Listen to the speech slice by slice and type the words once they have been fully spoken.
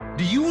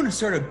Do you want to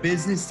start a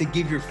business to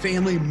give your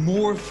family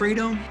more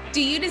freedom?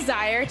 Do you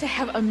desire to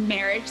have a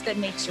marriage that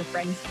makes your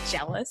friends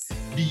jealous?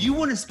 Do you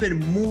want to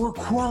spend more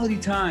quality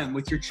time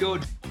with your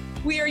children?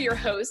 We are your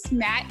hosts,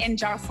 Matt and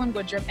Jocelyn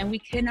Woodruff, and we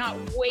cannot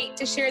wait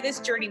to share this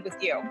journey with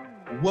you.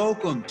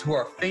 Welcome to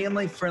our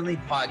family-friendly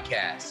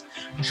podcast.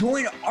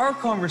 Join our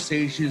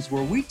conversations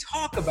where we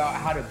talk about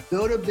how to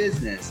build a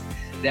business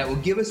that will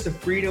give us the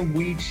freedom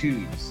we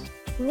choose.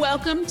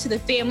 Welcome to the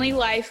Family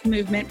Life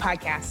Movement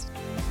Podcast.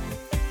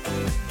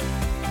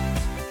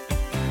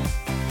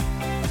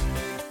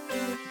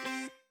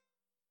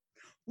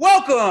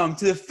 Welcome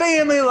to the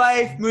Family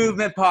Life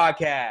Movement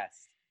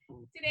Podcast.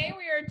 Today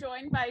we are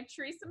joined by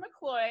Teresa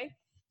McCloy.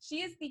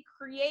 She is the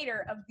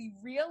creator of the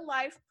Real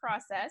Life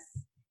Process,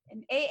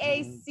 an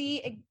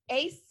ACC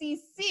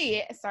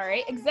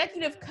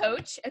executive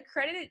coach,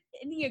 accredited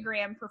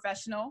Enneagram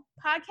professional,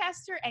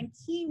 podcaster, and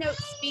keynote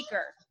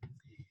speaker.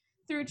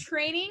 Through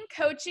training,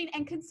 coaching,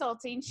 and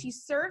consulting, she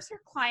serves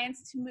her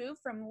clients to move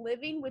from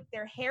living with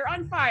their hair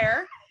on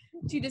fire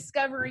to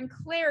discovering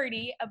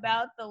clarity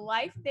about the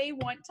life they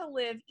want to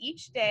live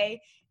each day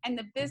and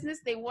the business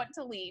they want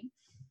to lead.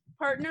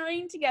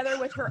 Partnering together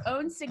with her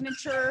own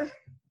signature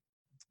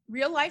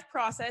real life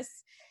process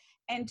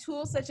and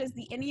tools such as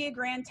the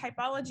Enneagram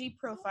typology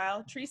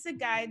profile, Teresa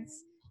guides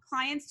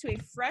clients to a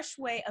fresh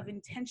way of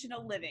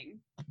intentional living.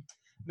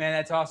 Man,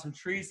 that's awesome.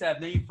 Teresa,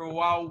 I've known you for a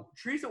while.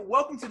 Teresa,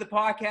 welcome to the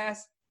podcast.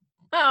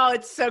 Oh,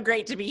 it's so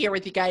great to be here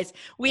with you guys.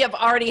 We have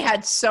already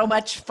had so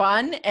much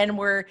fun, and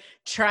we're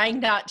trying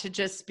not to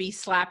just be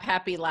slap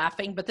happy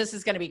laughing, but this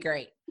is going to be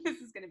great. This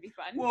is going to be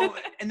fun. Well,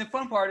 and the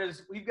fun part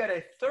is we've got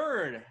a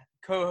third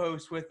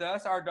co-host with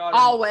us. Our daughter,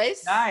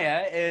 Always.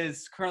 Naya,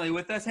 is currently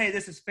with us. Hey,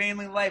 this is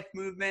Family Life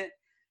Movement,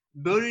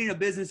 building a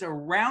business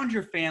around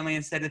your family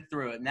instead of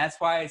through it. And that's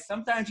why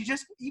sometimes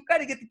you've got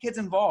to get the kids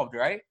involved,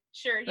 right?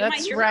 Sure, you That's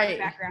might hear right. from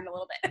the background a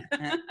little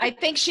bit. I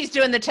think she's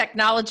doing the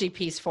technology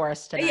piece for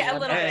us today. Yeah, a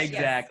little bit.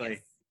 Exactly.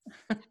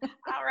 Yes.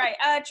 All right.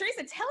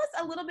 Teresa, tell us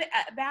a little bit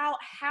about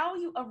how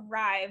you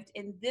arrived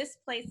in this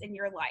place in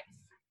your life.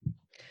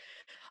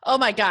 Oh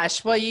my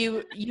gosh. Well,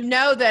 you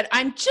know that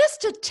I'm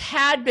just a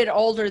tad bit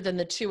older than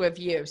the two of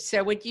you.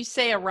 So when you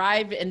say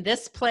arrive in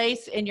this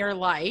place in your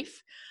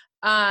life,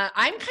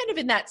 I'm kind of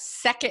in that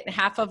second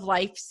half of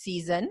life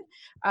season.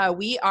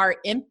 We are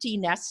empty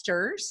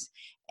nesters.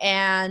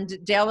 And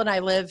Dale and I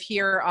live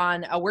here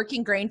on a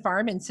working grain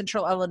farm in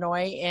central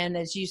Illinois. And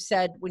as you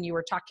said, when you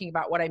were talking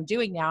about what I'm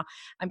doing now,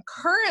 I'm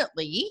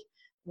currently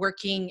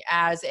working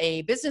as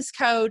a business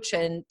coach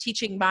and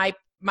teaching my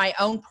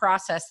own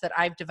process that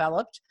I've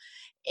developed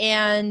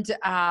and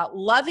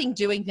loving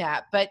doing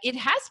that. But it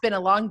has been a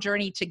long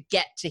journey to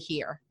get to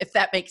here, if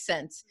that makes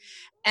sense.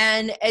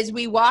 And as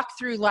we walk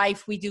through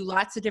life, we do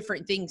lots of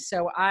different things.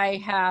 So I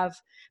have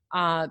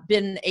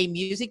been a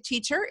music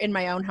teacher in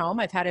my own home.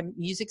 I've had a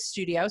music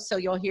studio. So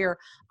you'll hear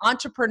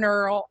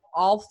entrepreneurial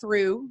all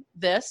through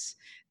this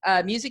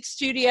music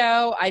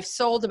studio. I've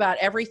sold about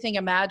everything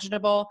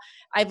imaginable.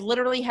 I've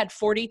literally had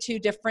 42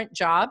 different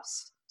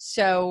jobs.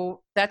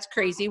 So that's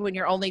crazy when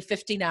you're only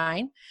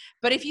 59.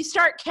 But if you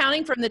start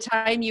counting from the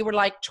time you were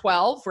like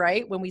 12,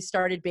 right, when we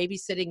started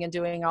babysitting and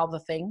doing all the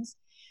things,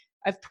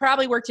 I've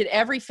probably worked at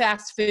every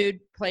fast food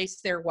place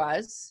there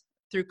was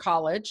through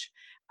college.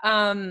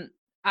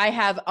 I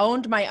have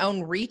owned my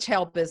own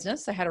retail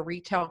business. I had a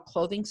retail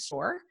clothing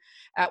store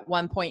at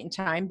one point in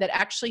time that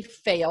actually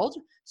failed.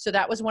 So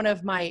that was one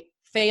of my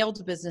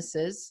failed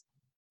businesses.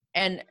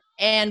 And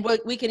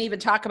we can even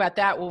talk about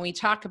that when we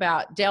talk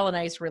about Dale and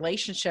I's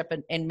relationship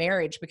and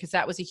marriage, because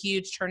that was a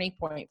huge turning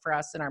point for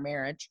us in our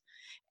marriage.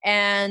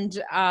 And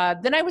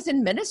then I was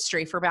in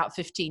ministry for about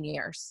 15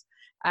 years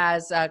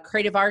as a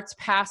creative arts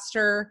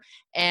pastor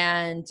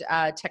and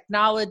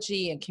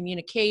technology and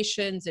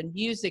communications and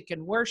music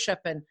and worship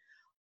and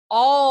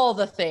all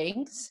the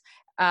things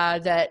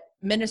that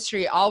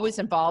ministry always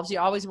involves. You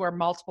always wear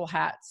multiple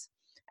hats.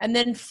 And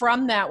then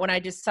from that, when I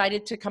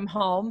decided to come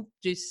home,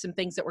 do some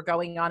things that were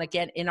going on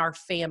again in our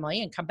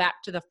family and come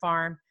back to the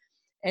farm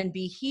and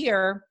be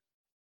here,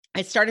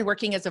 I started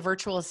working as a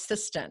virtual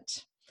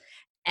assistant,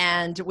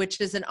 and which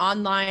is an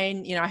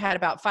online, I had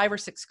about 5 or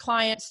 6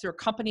 clients through a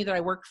company that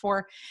I worked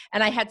for.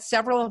 And I had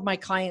several of my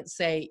clients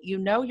say,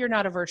 you're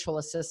not a virtual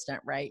assistant,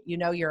 right?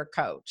 You're a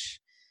coach.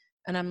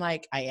 And I'm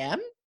like, I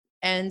am?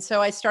 And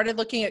so I started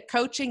looking at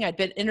coaching. I'd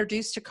been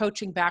introduced to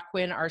coaching back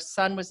when our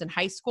son was in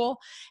high school,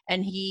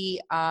 and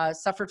he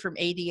suffered from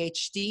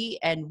ADHD,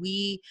 and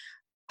we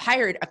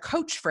hired a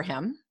coach for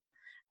him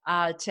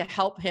to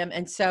help him.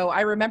 And so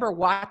I remember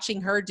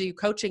watching her do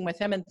coaching with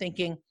him and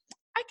thinking,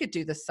 I could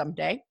do this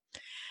someday.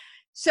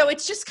 So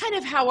it's just kind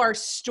of how our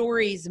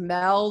stories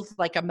meld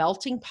like a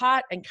melting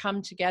pot and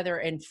come together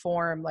and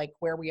form like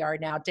where we are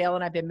now. Dale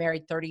and I have been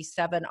married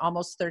 37,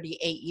 almost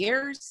 38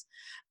 years.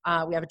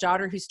 We have a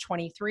daughter who's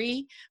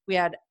 23. We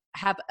have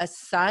a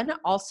son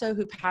also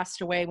who passed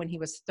away when he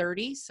was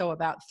 30. So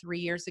about 3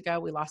 years ago,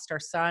 we lost our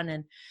son.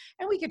 And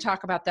we could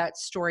talk about that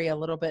story a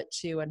little bit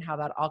too and how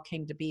that all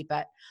came to be.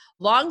 But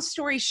long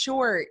story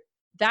short,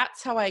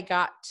 that's how I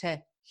got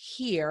to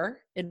here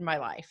in my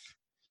life.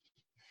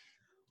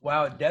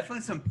 Wow,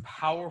 definitely some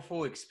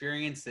powerful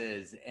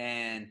experiences,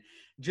 and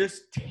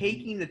just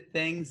taking the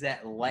things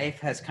that life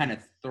has kind of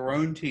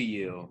thrown to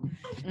you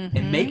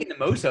and making the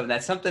most of them.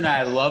 That's something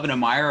I love and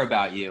admire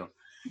about you.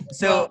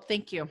 So, Well,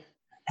 thank you.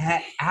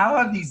 how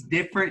have these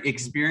different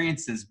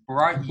experiences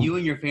brought you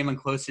and your family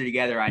closer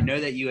together? I know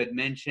that you had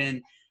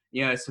mentioned,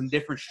 some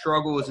different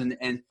struggles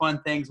and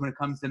fun things when it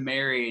comes to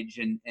marriage,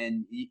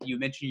 and you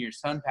mentioned your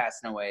son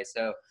passing away.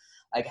 So,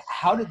 like,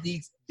 how did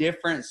these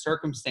different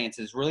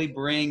circumstances really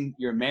bring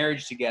your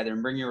marriage together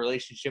and bring your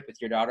relationship with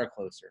your daughter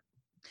closer?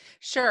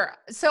 Sure.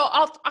 So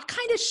I'll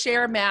kind of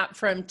share, Matt,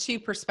 from two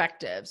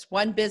perspectives,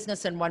 one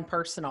business and one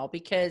personal,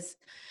 because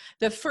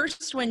the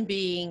first one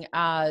being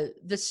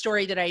the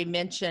story that I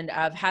mentioned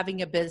of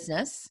having a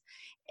business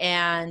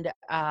and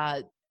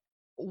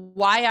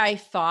why I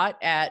thought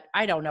at,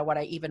 I don't know what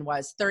I even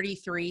was,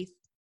 33,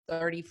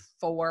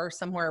 34,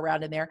 somewhere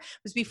around in there.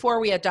 It was before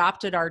we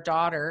adopted our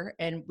daughter,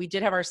 and we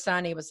did have our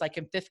son. He was like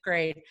in 5th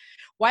grade.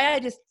 Why I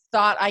just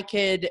thought I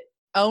could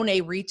own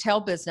a retail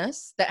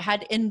business that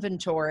had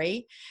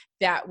inventory,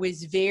 that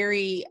was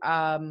very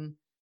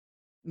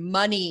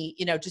money,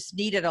 just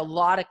needed a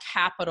lot of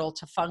capital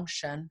to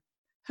function.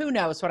 Who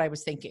knows what I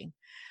was thinking?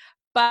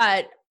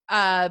 But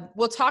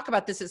we'll talk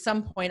about this at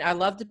some point. I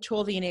love the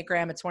tool, the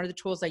Enneagram. It's one of the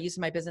tools I use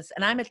in my business,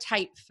 and I'm a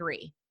type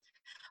 3.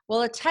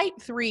 Well, a type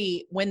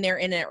 3, when they're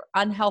in an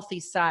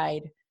unhealthy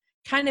side,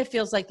 kind of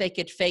feels like they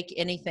could fake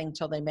anything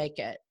till they make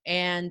it.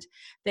 And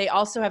they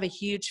also have a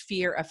huge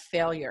fear of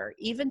failure,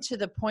 even to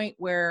the point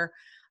where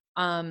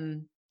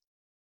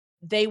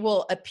they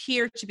will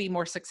appear to be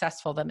more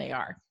successful than they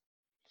are.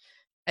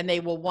 And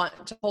they will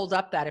want to hold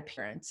up that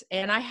appearance.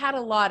 And I had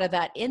a lot of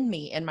that in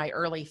me in my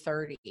early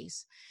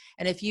 30s.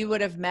 And if you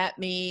would have met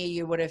me,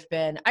 you would have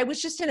been, I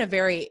was just in a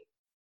very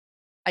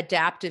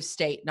adaptive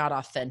state, not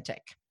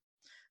authentic,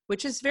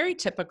 which is very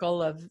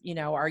typical of,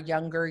 our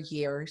younger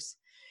years.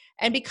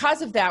 And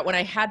because of that, when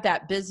I had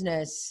that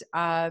business,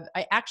 I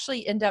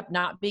actually ended up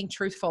not being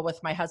truthful with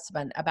my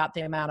husband about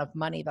the amount of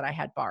money that I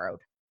had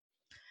borrowed.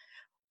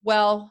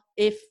 Well,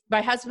 if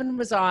my husband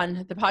was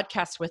on the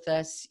podcast with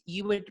us,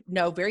 you would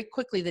know very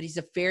quickly that he's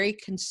a very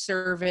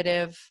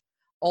conservative,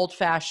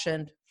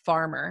 old-fashioned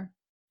farmer.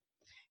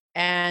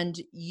 And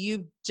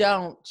you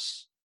don't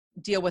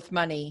deal with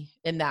money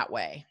in that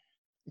way.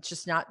 It's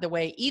just not the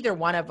way either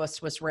one of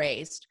us was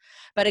raised.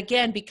 But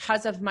again,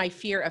 because of my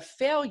fear of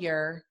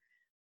failure,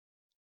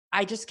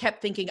 I just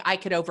kept thinking I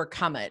could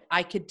overcome it.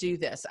 I could do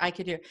this. I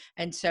could do.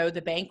 And so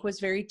the bank was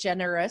very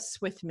generous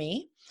with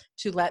me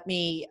to let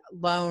me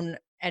loan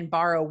and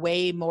borrow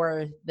way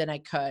more than I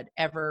could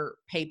ever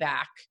pay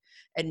back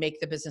and make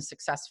the business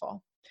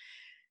successful.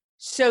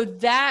 So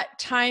that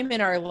time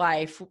in our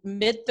life,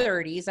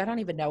 mid-30s, I don't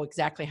even know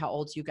exactly how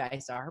old you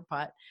guys are,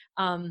 but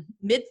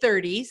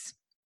mid-30s,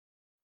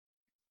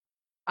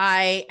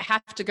 I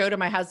have to go to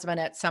my husband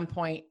at some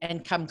point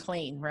and come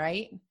clean,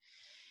 right?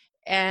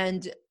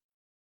 And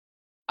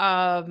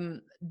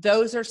that's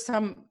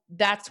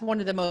one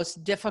of the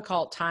most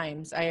difficult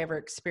times I ever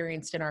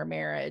experienced in our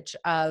marriage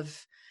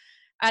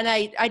and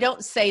I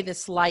don't say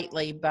this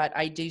lightly, but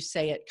I do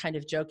say it kind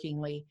of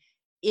jokingly.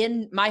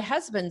 In my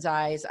husband's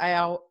eyes,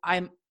 I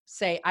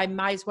say I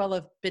might as well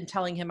have been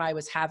telling him I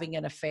was having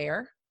an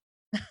affair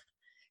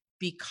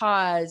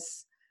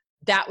because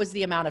that was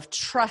the amount of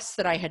trust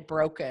that I had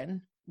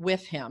broken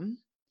with him.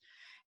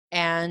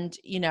 And,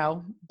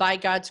 by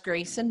God's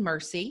grace and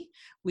mercy,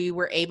 we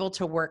were able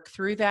to work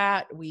through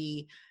that.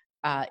 We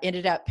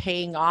ended up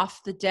paying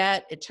off the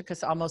debt. It took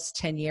us almost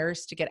 10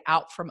 years to get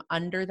out from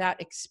under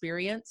that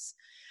experience.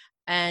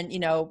 And,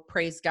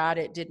 praise God,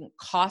 it didn't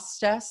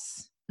cost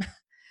us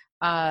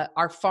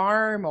our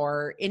farm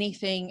or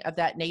anything of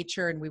that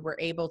nature. And we were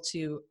able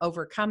to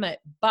overcome it.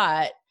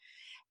 But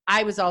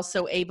I was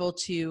also able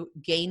to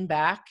gain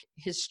back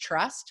his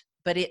trust,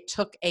 but it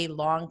took a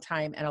long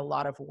time and a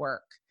lot of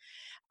work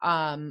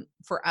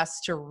for us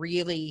to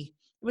really,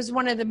 it was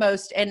one of the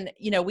most, and,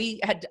 we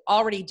had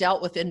already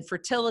dealt with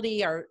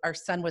infertility. Our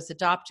son was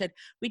adopted.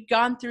 We'd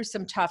gone through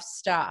some tough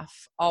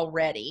stuff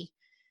already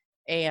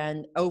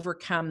and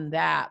overcome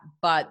that.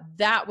 But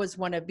that was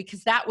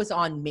because that was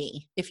on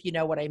me, if you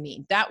know what I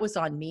mean. That was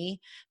on me.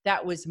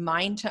 That was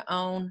mine to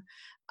own.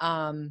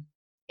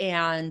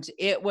 And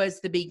it was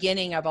the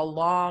beginning of a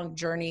long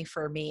journey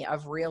for me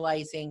of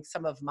realizing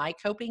some of my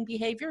coping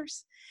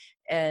behaviors.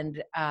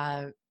 And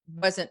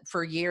wasn't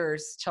for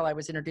years till I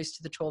was introduced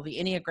to the tool, the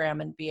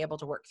Enneagram, and be able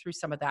to work through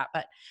some of that.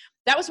 But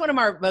that was one of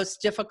our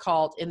most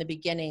difficult in the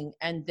beginning.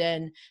 And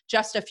then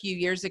just a few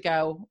years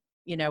ago,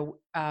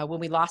 when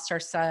we lost our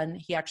son,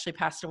 he actually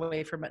passed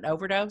away from an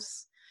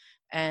overdose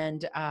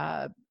and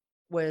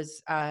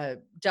was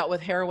dealt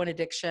with heroin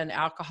addiction,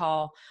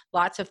 alcohol,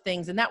 lots of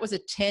things. And that was a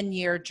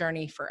 10-year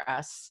journey for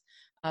us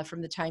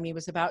from the time he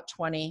was about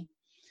 20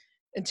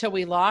 until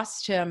we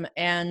lost him.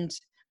 And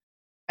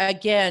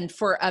again,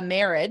 for a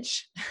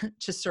marriage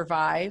to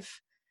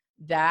survive,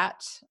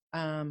 that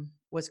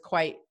was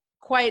quite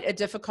a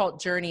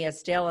difficult journey,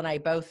 as Dale and I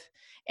both,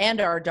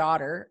 and our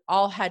daughter,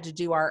 all had to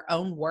do our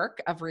own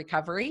work of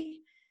recovery.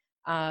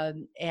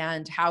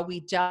 and how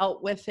we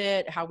dealt with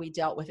it, how we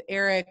dealt with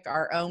Eric,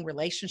 our own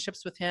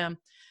relationships with him,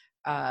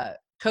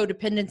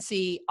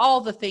 codependency,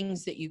 all the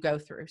things that you go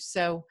through.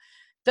 So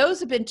those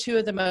have been two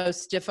of the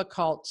most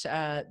difficult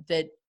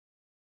that,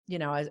 you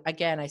know,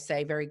 again, I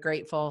say very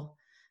grateful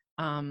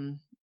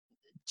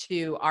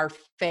to our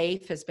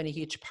faith has been a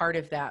huge part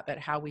of that, but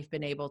how we've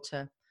been able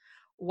to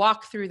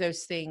walk through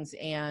those things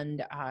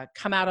and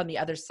come out on the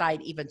other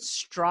side even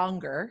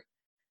stronger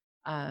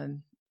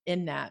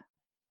in that.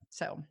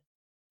 So.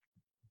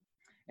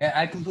 Yeah,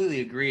 I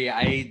completely agree.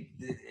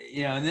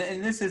 You know,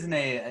 and this isn't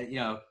a, you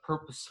know,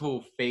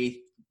 purposeful faith,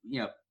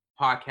 you know,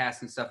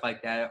 podcast and stuff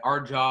like that. Our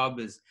job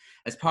as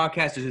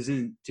podcasters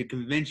isn't to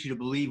convince you to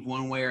believe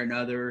one way or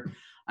another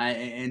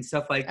and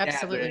stuff like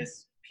Absolutely. that. But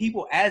as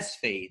people as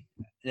faith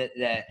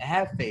that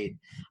have faith,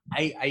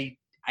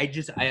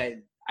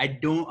 I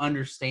don't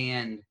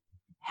understand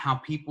how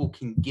people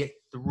can get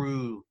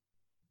through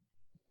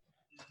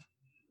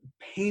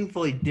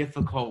painfully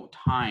difficult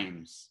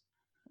times.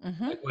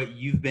 Mm-hmm. Like what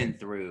you've been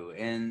through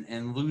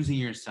and losing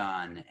your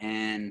son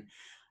and,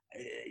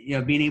 you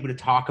know, being able to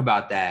talk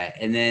about that.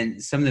 And then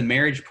some of the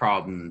marriage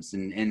problems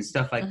and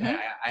stuff like that.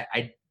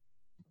 I,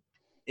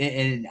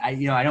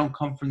 you know, I don't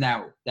come from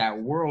that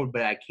world,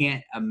 but I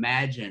can't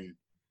imagine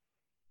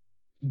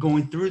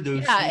going through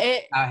those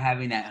things without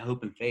having that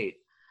hope and faith.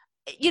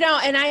 You know,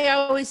 and I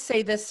always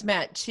say this,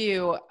 Matt,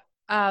 too.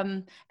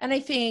 And I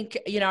think,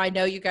 you know, I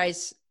know you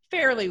guys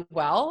fairly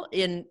well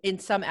in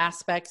some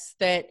aspects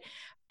that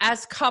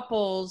as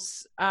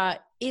couples,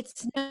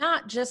 it's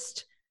not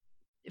just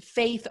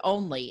faith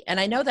only. And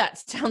I know that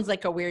sounds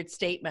like a weird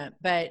statement,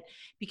 but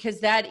because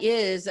that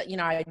is, you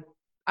know,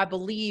 I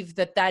believe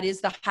that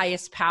is the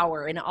highest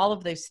power in all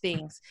of those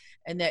things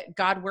and that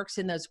God works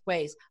in those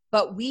ways,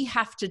 but we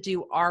have to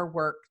do our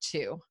work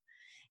too.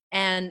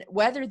 And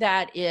whether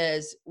that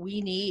is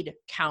we need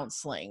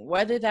counseling,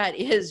 whether that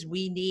is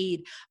we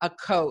need a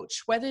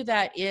coach, whether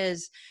that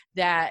is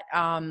that,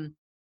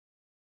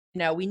 you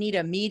know, we need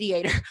a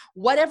mediator,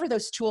 whatever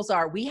those tools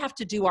are, we have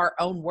to do our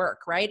own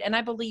work, right? And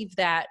I believe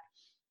that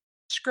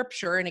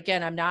scripture, and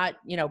again, I'm not,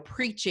 you know,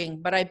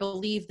 preaching, but I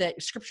believe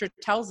that scripture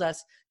tells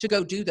us to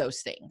go do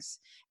those things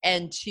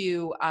and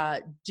to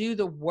do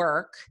the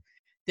work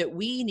that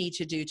we need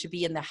to do to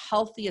be in the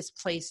healthiest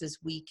places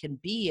we can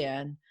be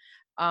in.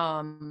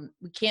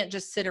 We can't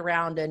just sit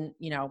around and,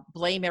 you know,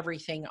 blame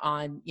everything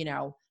on, you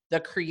know, the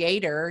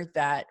creator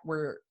that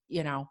we're,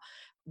 you know,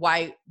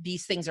 why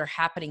these things are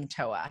happening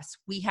to us.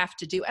 We have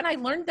to do, and I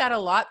learned that a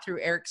lot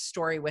through Eric's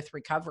story with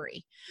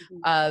recovery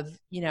of,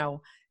 you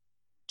know,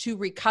 to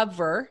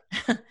recover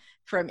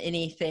from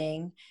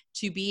anything,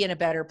 to be in a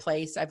better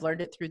place. I've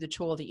learned it through the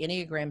tool of the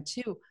Enneagram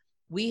too.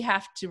 We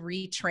have to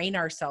retrain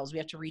ourselves. We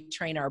have to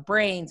retrain our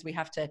brains. We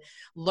have to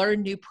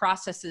learn new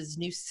processes,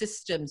 new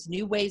systems,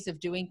 new ways of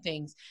doing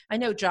things. I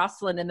know,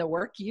 Jocelyn, in the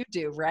work you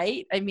do,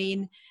 right? I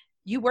mean,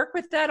 you work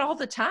with that all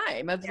the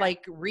time of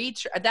like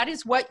that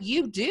is what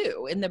you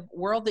do in the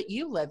world that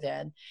you live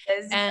in.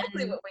 Is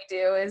exactly what we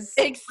do is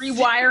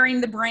rewiring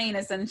the brain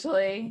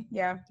essentially.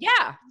 Yeah.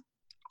 Yeah.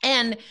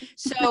 And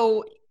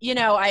so, you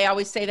know, I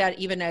always say that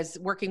even as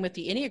working with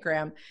the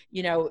Enneagram,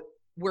 you know,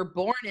 we're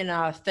born in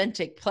an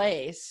authentic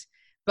place,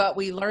 but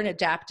we learn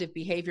adaptive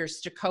behaviors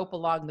to cope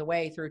along the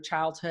way through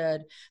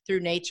childhood,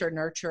 through nature,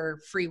 nurture,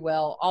 free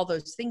will, all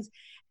those things.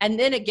 And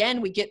then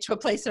again, we get to a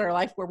place in our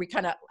life where we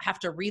kind of have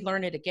to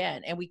relearn it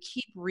again. And we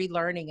keep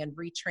relearning and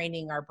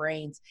retraining our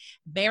brains.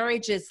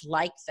 Marriage is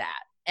like that.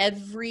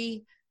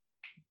 Every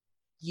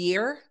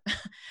year,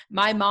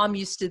 my mom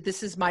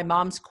this is my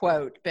mom's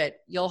quote, but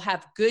you'll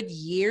have good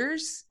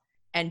years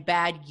and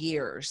bad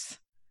years,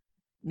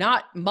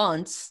 not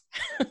months,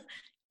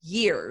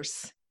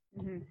 years.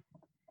 Mm-hmm.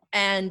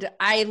 And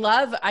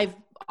I've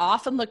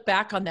often looked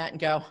back on that and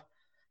go,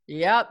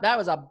 yep, that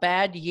was a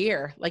bad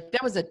year. Like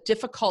that was a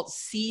difficult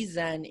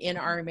season in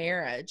our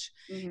marriage.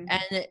 Mm-hmm.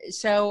 And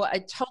so I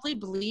totally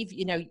believe,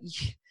 you know,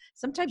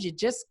 sometimes you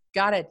just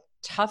got to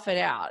tough it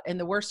out. And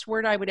the worst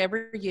word I would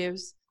ever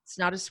use, it's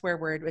not a swear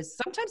word, is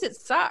sometimes it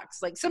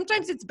sucks. Like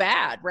sometimes it's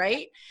bad,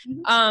 right?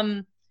 Mm-hmm.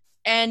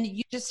 And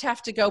you just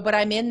have to go, but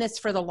I'm in this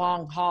for the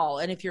long haul.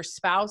 And if your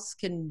spouse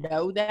can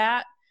know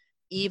that,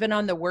 even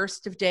on the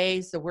worst of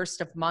days, the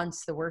worst of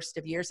months, the worst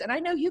of years, and I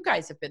know you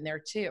guys have been there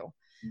too.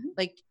 Mm-hmm.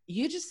 Like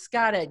you just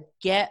got to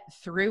get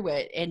through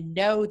it and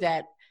know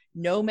that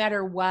no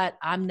matter what,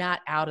 I'm not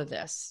out of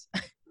this.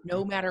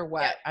 No matter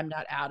what, I'm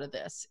not out of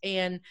this.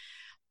 And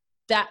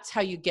that's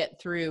how you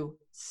get through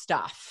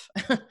stuff,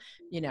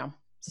 you know?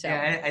 So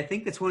yeah, I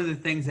think that's one of the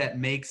things that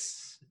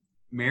makes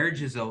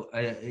marriages,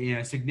 you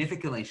know,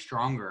 significantly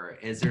stronger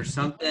is there's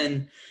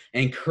something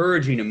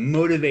encouraging and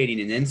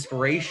motivating and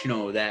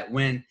inspirational that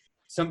when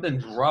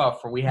something's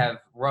rough or we have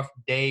rough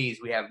days,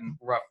 we have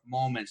rough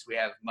moments, we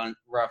have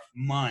rough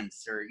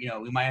months, or, you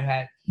know, we might have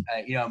had,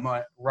 you know,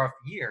 a rough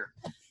year,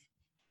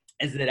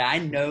 is that I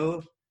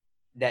know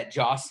that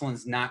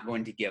Jocelyn's not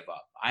going to give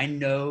up. I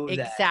know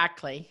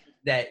exactly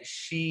that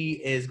she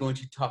is going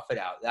to tough it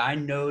out. I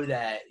know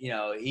that, you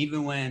know,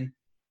 even when,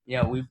 you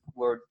know,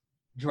 we're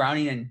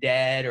drowning in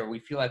debt, or we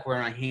feel like we're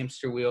on a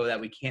hamster wheel that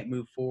we can't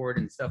move forward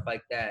and stuff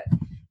like that,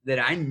 that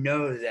I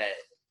know that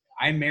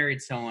I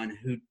married someone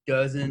who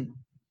doesn't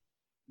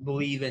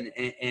believe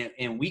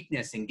in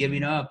weakness and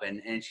giving up,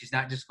 and she's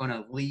not just going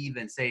to leave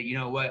and say, you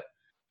know what,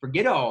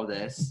 forget all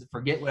this,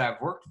 forget what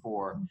I've worked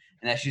for,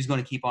 and that she's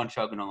going to keep on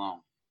chugging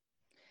along.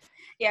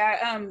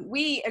 Yeah,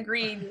 we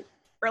agreed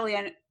early,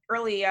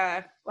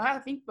 well, I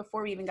think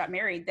before we even got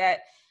married,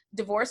 that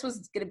divorce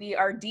was going to be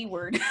our D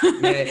word.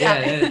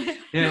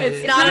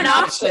 It's not an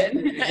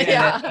option.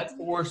 Yeah. That's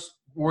the worst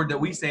word that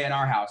we say in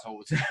our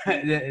household.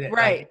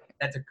 Right.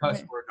 That's a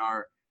cuss word in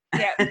our.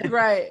 Yeah.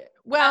 Right.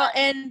 Well,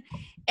 and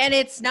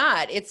it's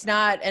not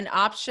an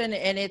option,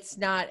 and it's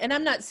not, and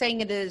I'm not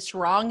saying it is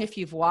wrong if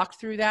you've walked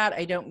through that.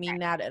 I don't mean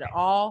that at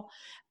all.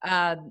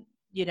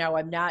 You know,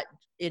 I'm not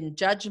in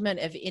judgment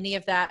of any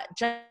of that.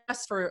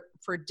 Just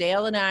for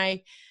Dale and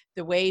I,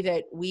 the way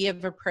that we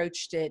have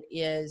approached it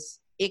is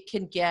it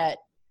can get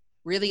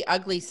really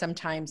ugly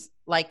sometimes,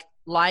 like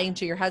lying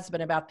to your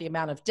husband about the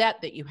amount of debt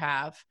that you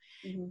have.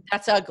 Mm-hmm.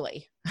 That's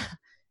ugly.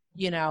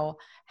 You know,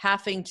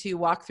 having to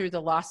walk through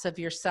the loss of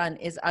your son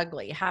is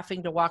ugly.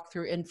 Having to walk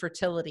through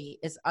infertility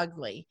is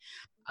ugly.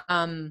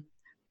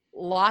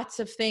 Lots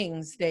of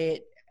things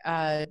that,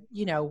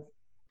 you know,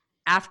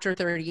 after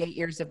 38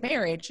 years of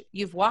marriage,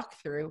 you've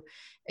walked through.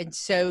 And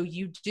so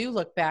you do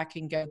look back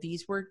and go,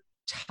 these were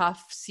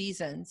tough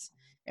seasons,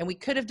 and we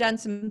could have done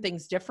some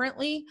things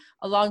differently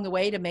along the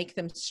way to make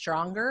them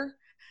stronger,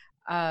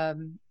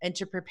 and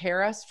to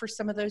prepare us for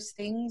some of those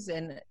things.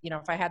 And, you know,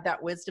 if I had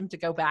that wisdom to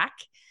go back,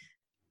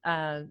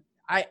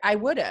 I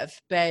would have,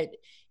 but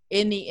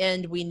in the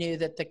end, we knew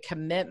that the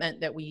commitment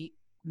that we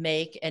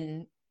make,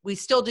 and we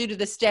still do to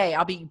this day,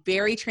 I'll be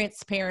very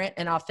transparent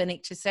and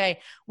authentic to say,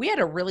 we had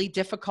a really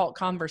difficult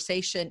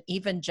conversation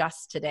even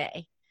just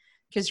today.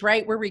 Because,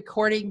 right, we're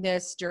recording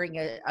this during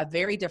a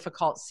very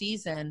difficult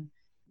season,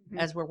 mm-hmm.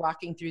 as we're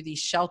walking through these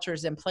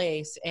shelters in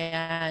place.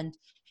 And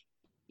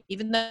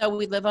even though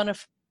we live on a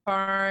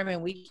farm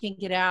and we can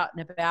get out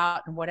and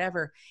about and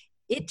whatever,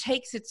 it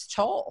takes its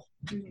toll,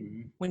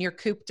 mm-hmm. when you're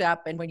cooped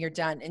up and when you're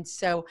done. And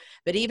so,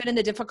 but even in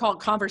the difficult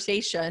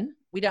conversation,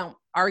 we don't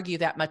argue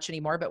that much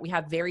anymore, but we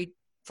have very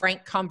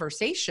frank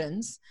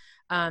conversations.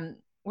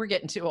 We're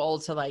getting too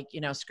old to, like,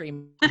 you know,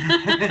 scream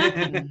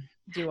and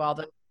do all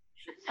the,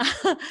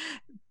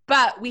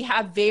 but we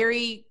have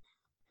very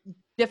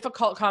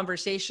difficult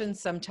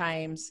conversations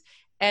sometimes.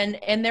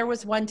 And there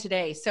was one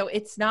today. So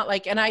it's not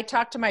like, and I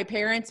talked to my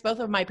parents, both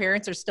of my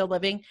parents are still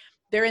living.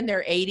 They're in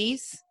their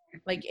 80s,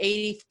 like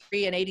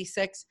 83 and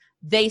 86.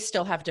 They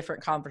still have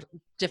different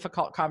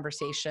difficult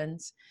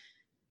conversations.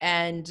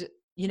 And,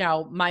 you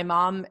know, my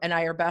mom and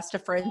I are best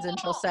of friends, and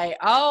she'll say,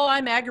 oh,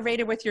 I'm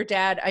aggravated with your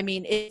dad. I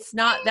mean, it's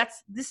not,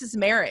 this is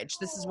marriage.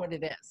 This is what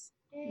it is.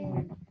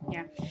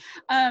 Yeah.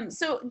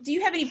 So do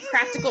you have any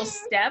practical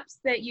steps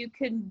that you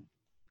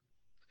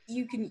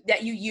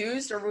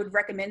used or would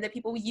recommend that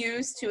people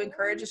use to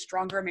encourage a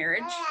stronger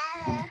marriage?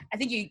 I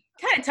think you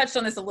kind of touched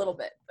on this a little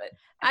bit, but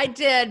I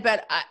did,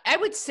 but I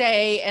would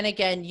say, and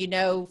again, you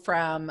know,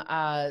 from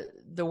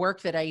the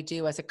work that I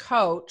do as a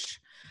coach,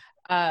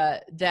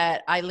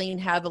 that I lean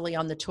heavily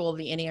on the tool of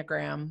the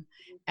Enneagram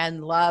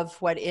and love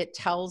what it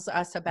tells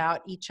us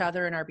about each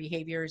other and our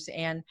behaviors.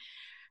 And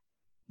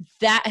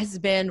that has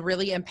been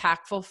really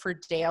impactful for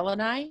Dale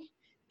and I,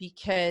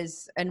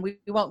 because, and we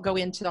won't go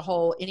into the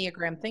whole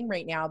Enneagram thing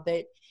right now,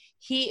 but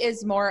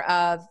he's a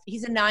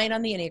 9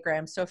 on the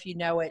Enneagram. So if you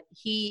know it,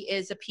 he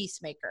is a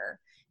peacemaker.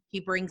 He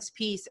brings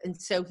peace. And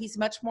so he's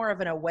much more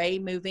of an away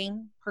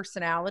moving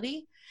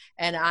personality.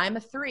 And I'm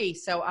a 3.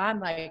 So I'm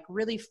like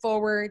really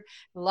forward,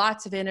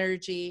 lots of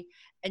energy.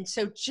 And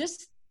so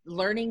just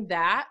learning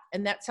that,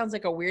 and that sounds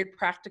like a weird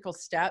practical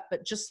step,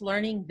 but just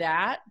learning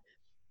that,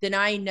 then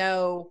I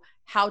know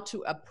how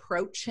to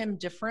approach him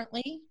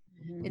differently,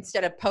 mm-hmm.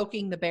 instead of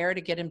poking the bear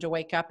to get him to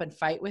wake up and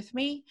fight with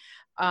me.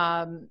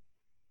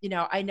 You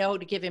know, I know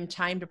to give him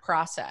time to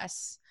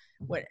process.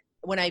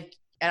 When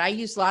I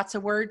use lots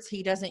of words,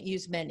 he doesn't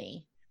use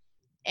many.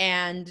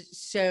 And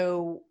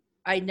so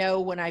I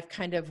know when I've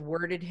kind of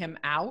worded him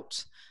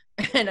out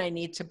and I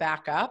need to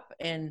back up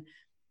and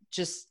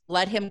just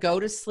let him go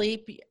to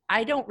sleep.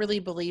 I don't really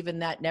believe in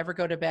that never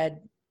go to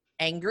bed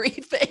angry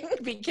thing,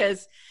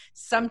 because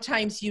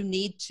sometimes you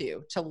need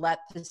to let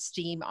the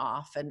steam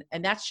off, and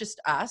that's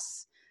just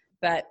us.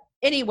 But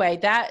anyway,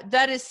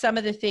 that is some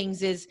of the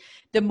things. Is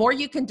the more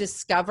you can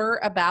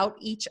discover about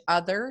each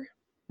other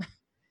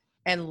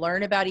and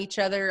learn about each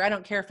other. I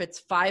don't care if it's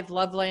 5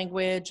 love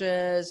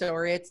languages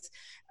or it's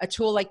a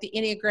tool like the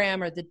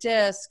Enneagram or the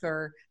DISC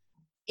or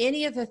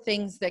any of the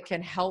things that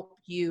can help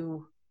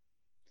you.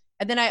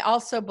 And then I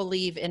also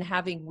believe in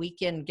having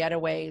weekend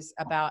getaways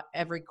about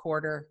every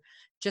quarter,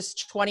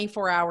 just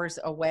 24 hours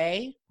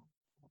away.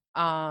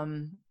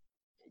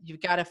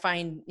 You've got to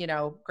find, you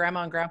know,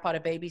 grandma and grandpa to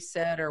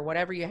babysit or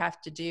whatever you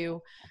have to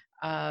do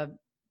to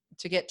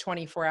get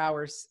 24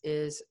 hours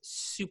is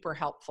super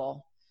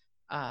helpful.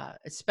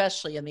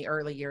 Especially in the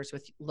early years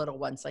with little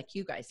ones like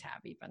you guys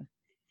have even.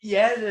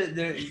 Yeah,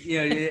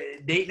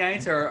 date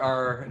nights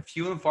are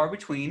few and far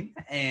between,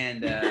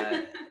 and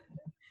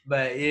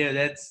but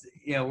that's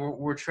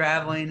we're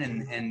traveling,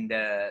 and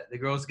the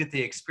girls get to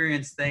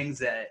experience things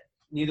that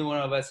neither one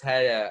of us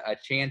had a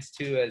chance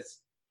to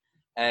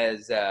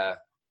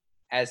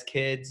as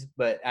kids.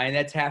 But I mean,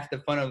 that's half the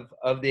fun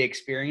of the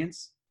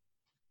experience.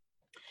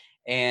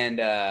 And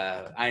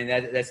I mean,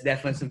 that's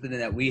definitely something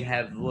that we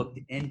have looked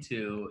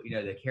into,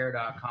 the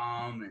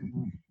care.com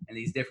and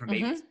these different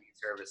babysitting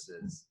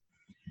services.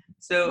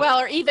 So, well,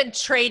 or even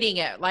trading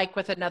it, like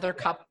with another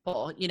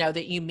couple,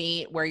 that you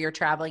meet where you're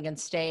traveling and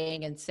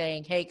staying and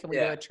saying, hey, can we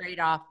do a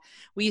trade-off?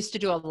 We used to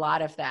do a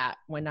lot of that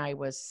when I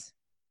was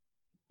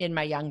in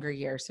my younger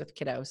years with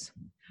kiddos.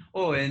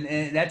 Oh,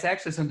 and that's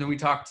actually something we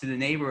talked to the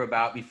neighbor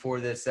about before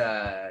this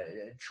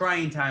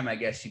trying time, I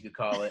guess you could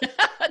call it.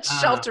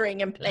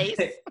 Sheltering in place.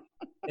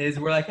 Is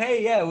we're like,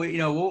 hey, yeah,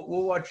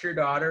 we'll watch your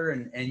daughter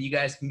and you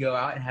guys can go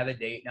out and have a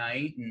date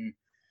night. And,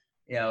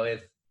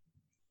 if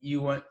you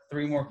want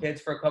 3 more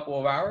kids for a couple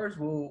of hours,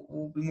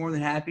 we'll be more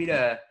than happy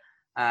to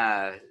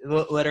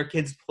let our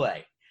kids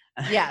play.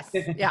 Yes.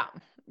 Yeah.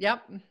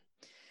 Yep.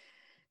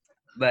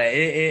 But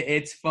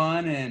it's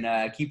fun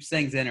and keeps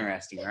things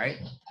interesting, right?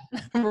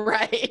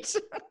 Right.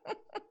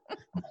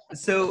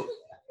 So,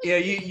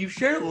 you've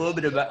shared a little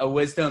bit about a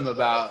wisdom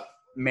about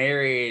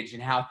marriage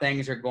and how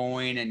things are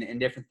going and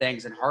different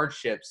things and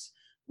hardships.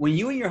 When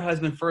you and your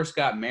husband first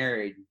got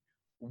married,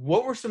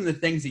 what were some of the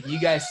things that you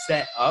guys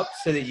set up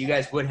so that you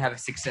guys would have a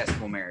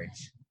successful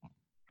marriage?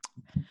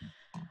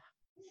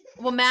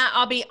 Well, Matt,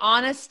 I'll be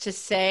honest to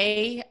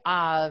say,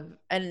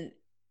 and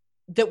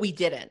that we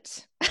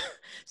didn't.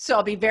 So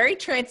I'll be very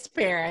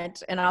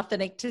transparent and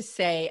authentic to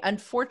say,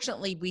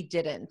 unfortunately, we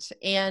didn't.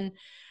 And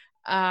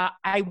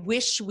I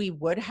wish we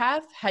would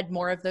have had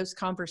more of those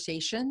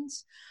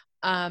conversations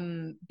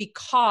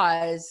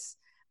because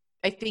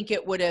I think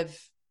it would have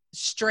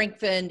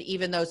strengthened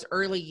even those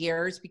early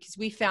years, because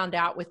we found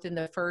out within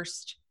the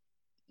first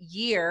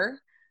year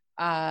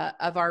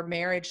of our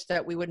marriage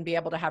that we wouldn't be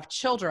able to have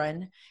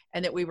children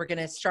and that we were going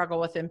to struggle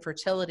with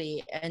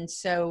infertility. And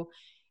so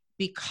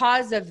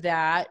because of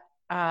that,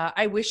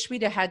 I wish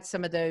we'd have had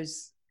some of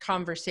those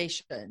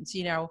conversations.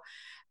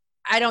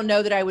 I don't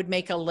know that I would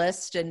make a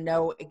list and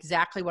know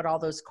exactly what all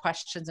those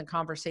questions and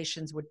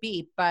conversations would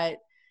be, but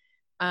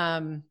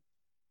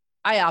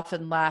I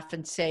often laugh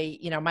and say,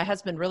 my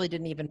husband really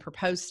didn't even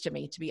propose to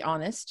me, to be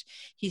honest.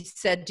 He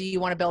said, do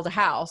you want to build a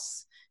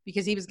house?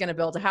 Because he was going to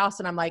build a house.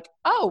 And I'm like,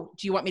 oh,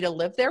 do you want me to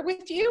live there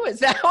with you? Is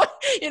that what,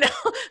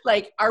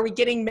 like, are we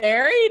getting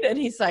married? And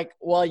he's like,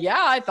 well, yeah,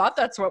 I thought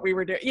that's what we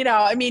were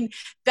doing.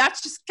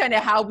 That's just kind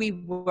of how we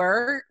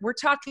were. We're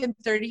talking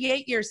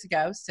 38 years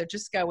ago. So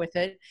just go with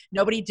it.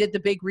 Nobody did the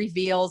big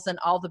reveals and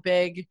all the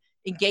big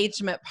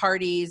engagement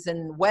parties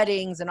and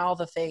weddings and all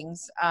the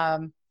things.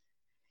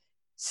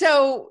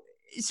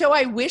 So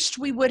I wished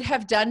we would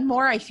have done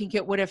more. I think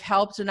it would have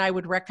helped, and I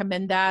would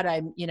recommend that.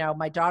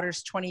 My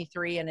daughter's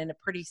 23 and in a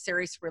pretty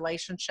serious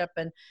relationship.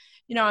 And,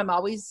 I'm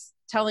always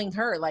telling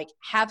her, like,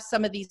 have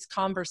some of these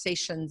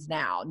conversations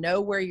now. Know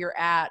where you're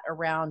at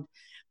around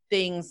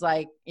things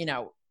like,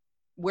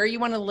 where you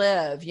want to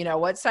live,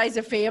 what size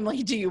of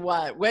family do you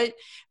want? What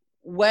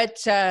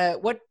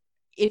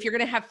if you're going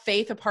to have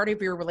faith a part of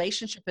your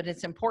relationship and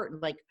it's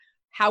important, like,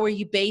 how are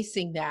you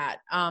basing that?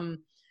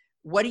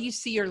 What do you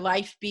see your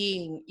life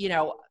being?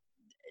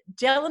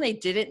 Dale and I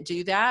didn't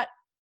do that.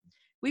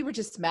 We were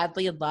just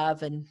madly in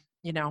love and,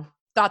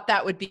 thought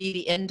that would be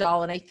the end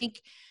all. And I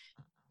think,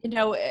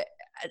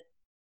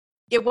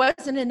 it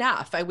wasn't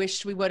enough. I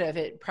wish we would have.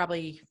 It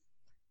probably,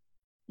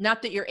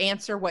 not that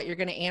what you're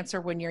going to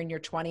answer when you're in your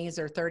 20s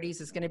or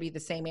 30s is going to be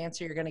the same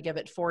answer you're going to give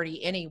at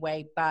 40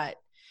 anyway. But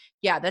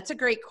yeah, that's a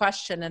great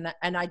question.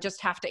 And I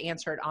just have to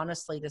answer it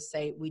honestly to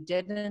say we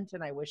didn't,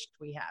 and I wished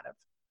we had have.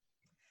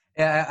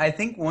 Yeah, I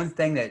think one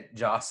thing that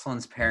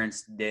Jocelyn's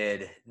parents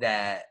did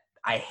that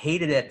I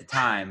hated at the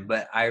time,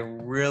 but I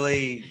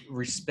really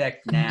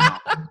respect now,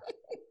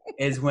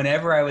 is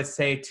whenever I would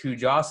say to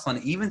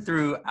Jocelyn, even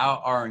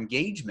throughout our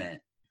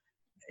engagement,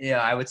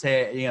 I would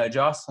say,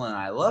 Jocelyn,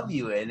 I love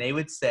you. And they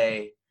would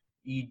say,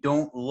 you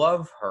don't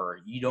love her.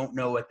 You don't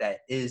know what that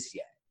is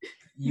yet.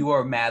 You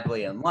are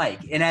madly in like.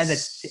 And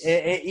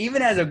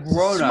even as a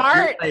grown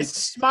up,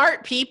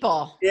 smart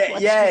people.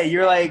 Yeah,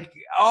 you're like,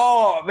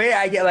 oh man,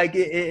 I get like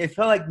it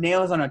felt like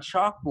nails on a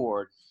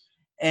chalkboard.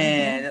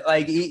 And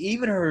like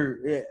even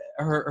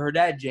her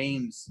dad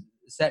James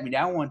sat me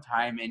down one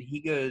time and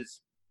he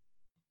goes,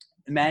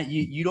 Matt,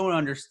 you don't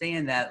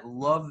understand that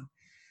love.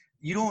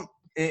 You don't.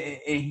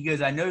 And he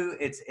goes, I know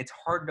it's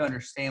hard to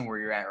understand where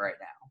you're at right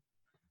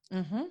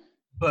now,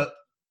 but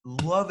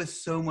love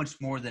is so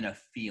much more than a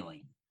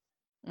feeling.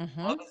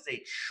 Love is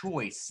a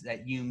choice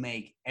that you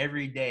make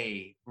every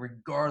day,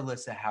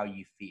 regardless of how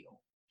you feel.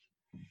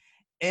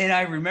 And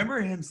I remember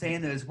him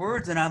saying those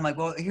words, and I'm like,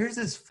 well, here's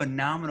this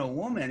phenomenal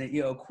woman.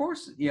 Of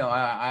course,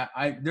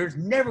 I there's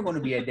never going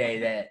to be a day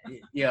that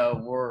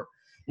we're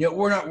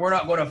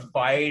not going to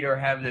fight or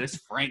have those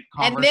frank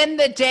conversations. And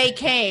then the day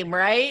came,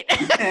 right?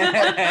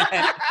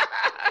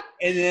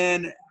 And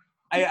then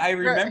I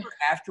remember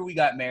after we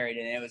got married,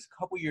 and it was a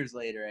couple years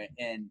later,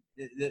 and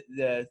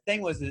the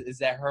thing was is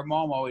that her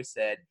mom always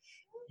said,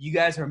 "You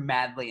guys are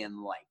madly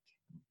in like."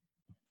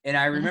 And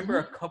I remember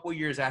a couple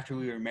years after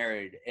we were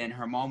married, and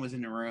her mom was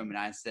in the room, and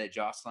I said,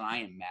 "Jocelyn, I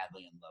am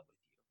madly in love with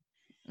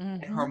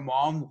you." And her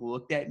mom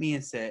looked at me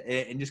and said,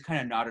 and just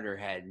kind of nodded her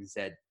head and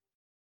said,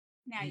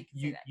 Now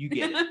you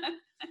get it.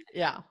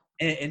 Yeah.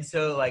 And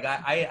so like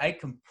I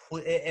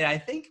completely, and I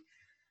think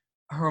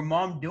her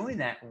mom doing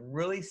that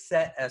really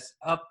set us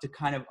up to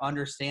kind of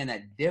understand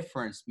that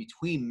difference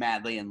between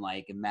madly in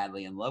like and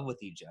madly in love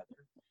with each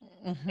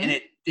other. And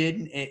it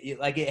didn't,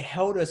 it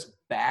held us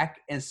back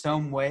in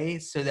some way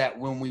so that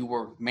when we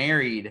were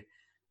married,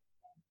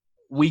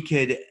 we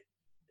could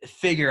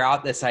figure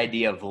out this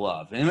idea of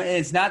love. And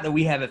it's not that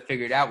we haven't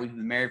figured out. We've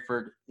been married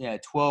for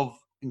 12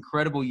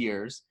 incredible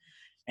years,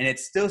 and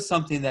it's still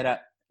something that I,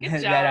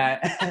 Good job.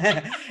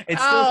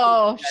 it's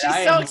Oh, still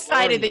she's so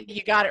excited that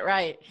you got it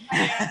right.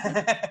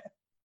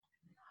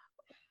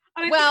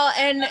 Well,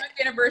 and 11th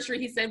anniversary,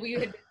 he said we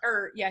had,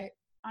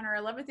 on our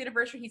 11th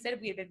anniversary, he said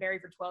we had been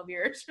married for 12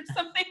 years or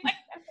something like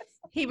that.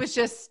 he was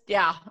just,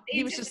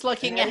 he was just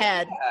looking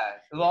ahead.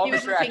 Yeah, he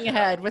was looking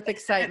ahead with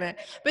excitement.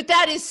 But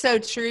that is so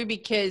true,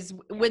 because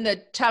when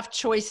the tough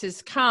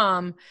choices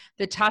come,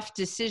 the tough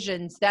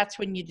decisions, that's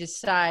when you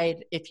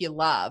decide if you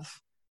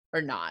love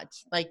or not.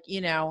 Like,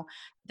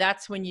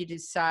 that's when you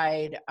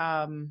decide,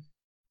 am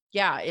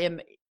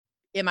I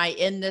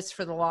in this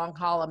for the long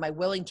haul? Am I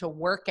willing to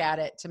work at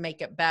it to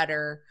make it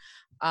better?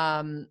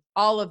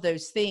 All of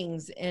those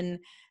things. And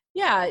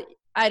I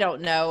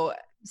don't know,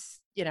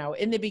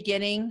 in the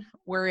beginning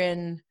we're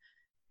in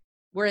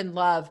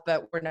love,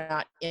 but we're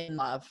not in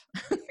love.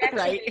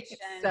 Right?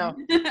 So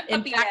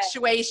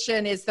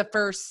infatuation is the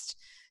first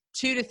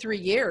 2 to 3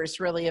 years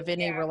really of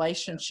any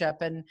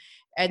relationship. And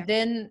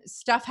then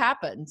stuff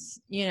happens,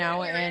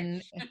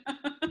 and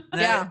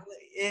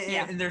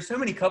and there's so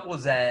many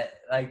couples that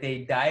like they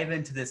dive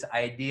into this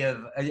idea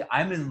of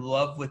I'm in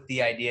love with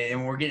the idea,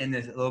 and we're getting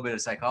into a little bit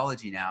of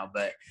psychology now,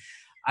 but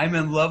I'm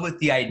in love with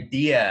the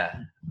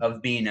idea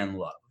of being in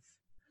love.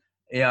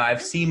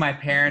 I've seen my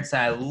parents,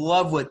 and I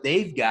love what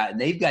they've got, and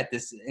they've got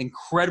this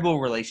incredible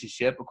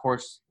relationship. Of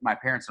course, my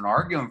parents don't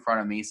argue in front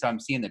of me, so I'm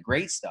seeing the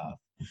great stuff.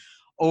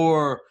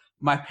 Or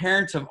my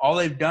parents all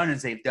they've done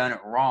is they've done it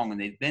wrong,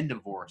 and they've been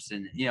divorced.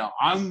 And,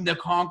 I'm the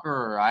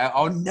conqueror.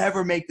 I'll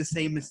never make the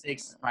same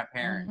mistakes as my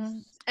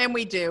parents. And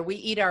we do. We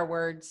eat our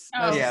words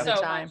most of the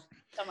time.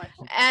 So much.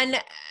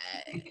 And,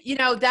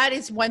 that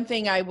is one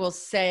thing I will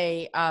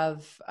say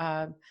of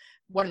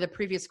one of the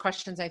previous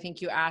questions I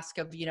think you asked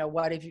of,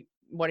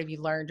 what have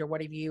you learned, or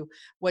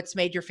what's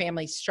made your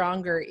family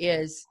stronger,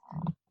 is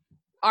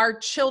our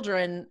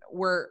children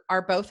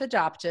are both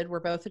adopted. We're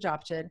both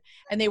adopted,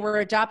 and they were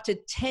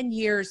adopted 10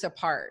 years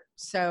apart.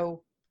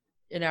 So,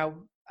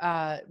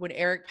 when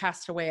Eric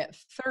passed away at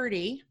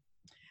 30,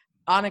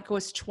 Annika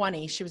was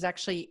 20. She was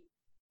actually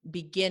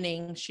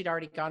she'd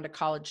already gone to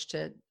college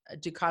to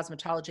do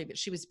cosmetology, but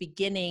she was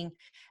beginning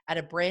at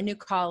a brand new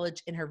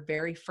college in her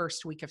very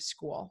first week of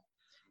school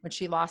when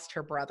she lost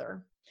her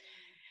brother.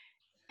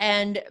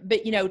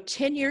 But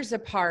 10 years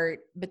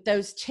apart, but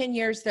those 10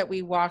 years that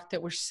we walked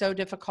that were so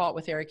difficult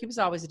with Eric, he was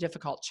always a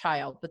difficult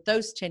child, but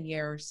those 10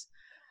 years,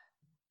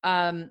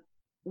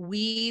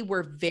 we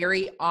were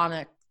very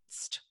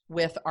honest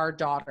with our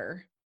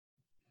daughter,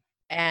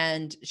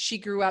 and she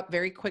grew up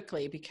very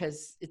quickly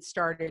because it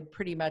started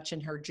pretty much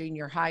in her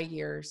junior high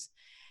years.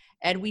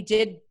 And we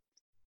did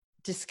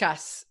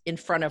discuss in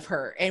front of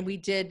her, and we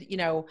did,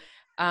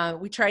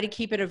 we try to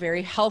keep it a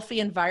very healthy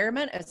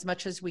environment as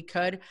much as we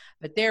could,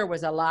 but there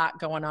was a lot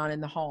going on in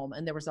the home,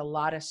 and there was a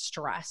lot of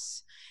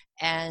stress,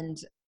 and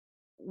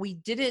we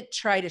didn't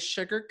try to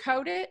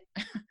sugarcoat it,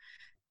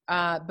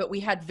 but we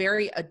had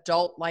very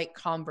adult-like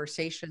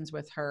conversations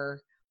with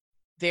her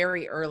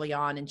very early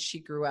on, and she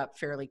grew up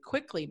fairly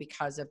quickly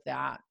because of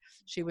that.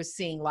 She was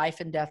seeing life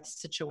and death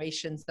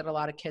situations that a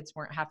lot of kids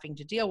weren't having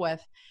to deal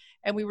with,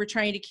 and we were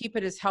trying to keep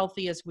it as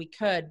healthy as we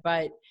could,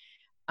 but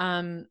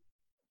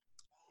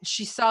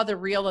she saw the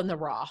real and the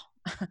raw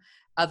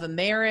of a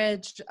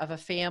marriage, of a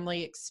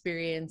family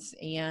experience.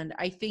 And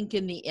I think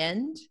in the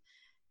end,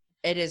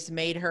 it has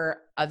made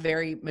her a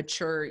very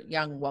mature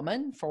young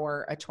woman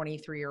for a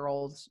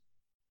 23-year-old,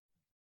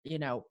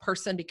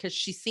 person, because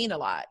she's seen a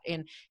lot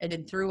and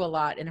been through a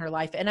lot in her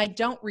life. And I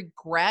don't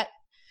regret,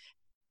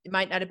 it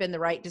might not have been the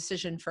right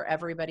decision for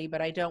everybody, but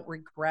I don't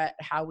regret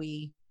how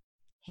we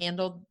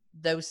handled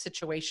those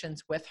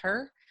situations with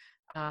her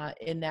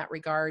in that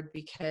regard,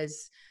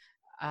 because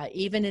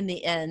even in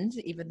the end,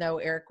 even though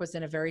Eric was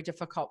in a very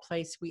difficult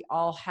place, we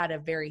all had a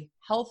very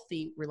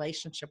healthy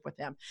relationship with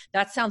him.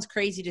 That sounds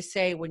crazy to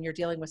say when you're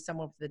dealing with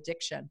someone with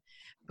addiction,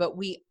 but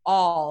we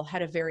all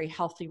had a very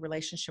healthy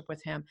relationship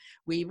with him.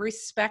 We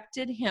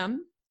respected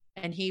him,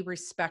 and he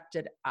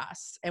respected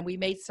us. And we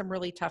made some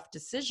really tough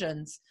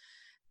decisions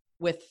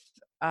with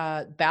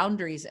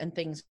boundaries and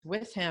things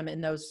with him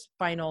in those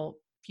final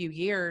few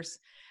years.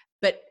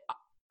 But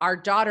our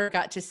daughter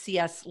got to see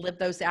us live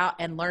those out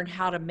and learn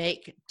how to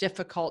make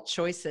difficult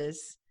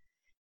choices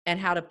and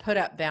how to put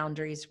up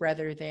boundaries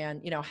rather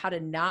than, how to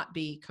not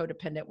be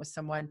codependent with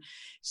someone.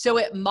 So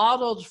it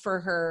modeled for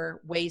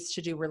her ways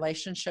to do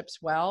relationships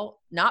well,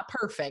 not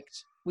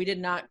perfect. We did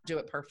not do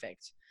it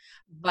perfect,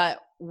 but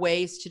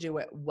ways to do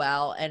it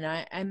well. And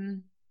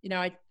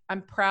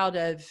I'm proud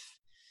of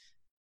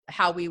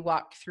how we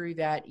walked through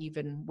that,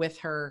 even with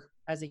her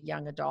as a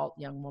young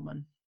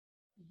woman.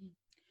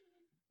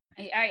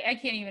 I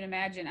can't even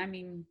imagine. I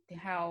mean,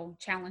 how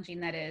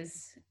challenging that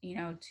is,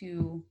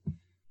 to,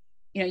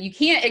 you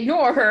can't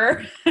ignore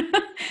her.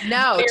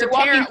 No, to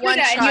parent one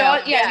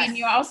child. Yes. I mean,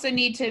 you also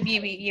need to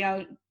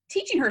be,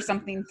 teaching her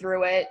something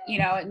through it,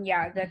 and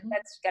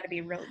that's got to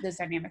be real. Those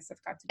dynamics have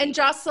got to be. And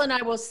Jocelyn,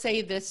 I will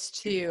say this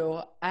too,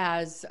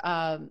 as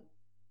a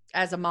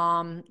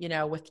mom,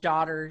 with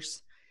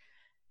daughters,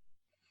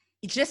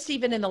 just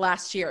even in the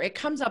last year, it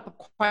comes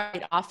up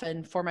quite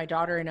often for my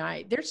daughter and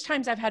I. There's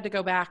times I've had to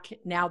go back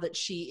now that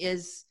she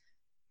is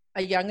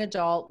a young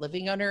adult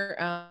living on her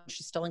own.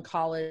 She's still in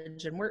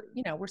college, and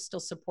we're still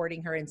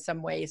supporting her in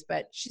some ways,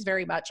 but she's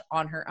very much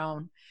on her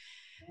own.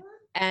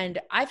 And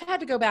I've had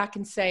to go back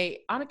and say,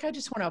 Annika, I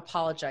just want to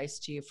apologize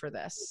to you for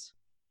this.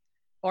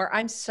 Or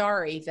I'm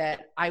sorry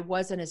that I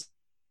wasn't as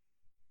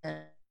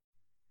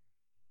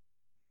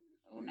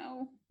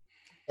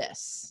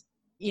this,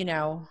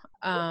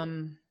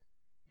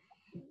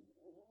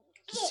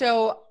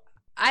 so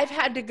I've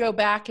had to go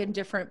back in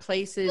different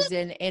places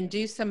and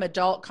do some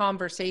adult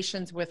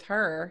conversations with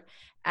her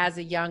as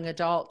a young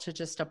adult to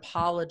just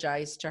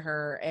apologize to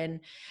her,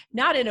 and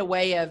not in a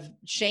way of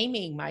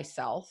shaming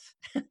myself,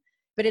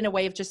 but in a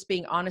way of just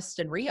being honest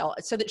and real,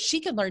 so that she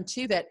can learn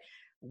too that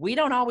we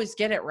don't always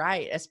get it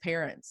right as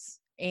parents.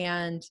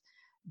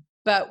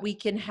 But we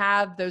can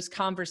have those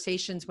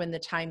conversations when the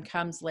time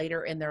comes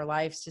later in their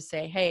lives to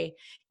say, hey,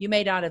 you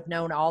may not have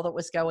known all that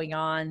was going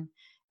on.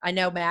 I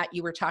know, Matt,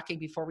 you were talking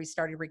before we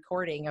started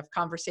recording of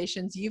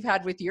conversations you've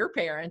had with your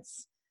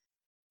parents,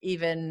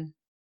 even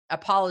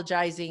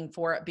apologizing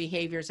for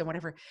behaviors and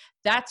whatever.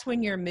 That's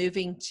when you're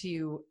moving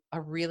to a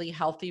really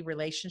healthy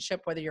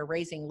relationship, whether you're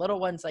raising little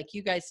ones like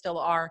you guys still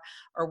are,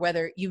 or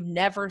whether you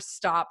never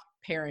stop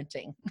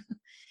parenting.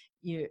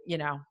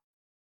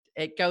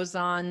 It goes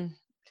on.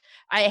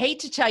 I hate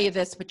to tell you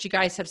this, but you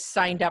guys have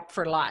signed up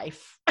for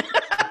life.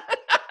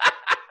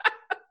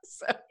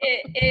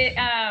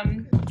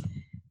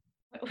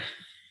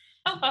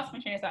 I lost my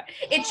train of thought.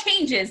 It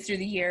changes through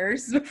the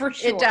years, for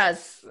sure. It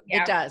does.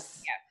 Yeah. It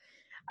does.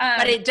 Yeah.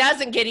 But it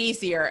doesn't get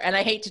easier. And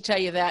I hate to tell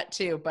you that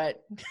too,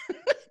 but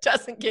it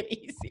doesn't get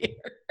easier.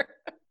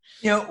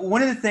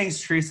 One of the things,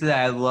 Teresa, that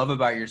I love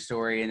about your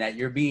story, and that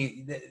you're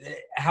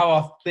how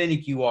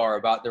authentic you are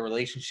about the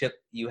relationship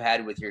you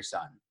had with your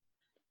son.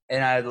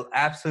 And I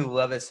absolutely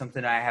love it.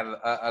 Something I have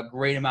a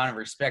great amount of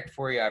respect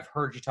for you. I've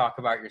heard you talk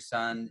about your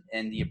son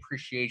and the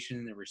appreciation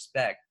and the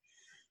respect.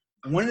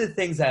 One of the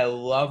things I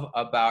love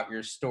about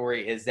your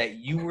story is that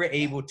you were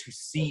able to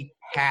see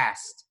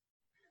past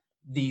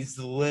these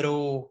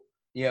little,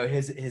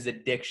 his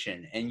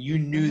addiction, and you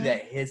knew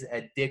that his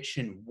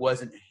addiction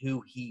wasn't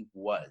who he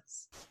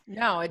was.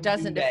 No, it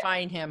doesn't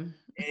define him.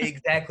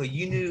 Exactly.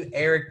 You knew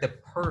Eric the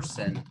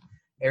person,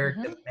 Eric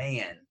the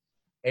man,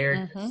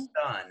 Eric the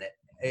son,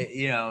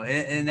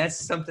 and that's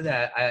something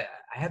that I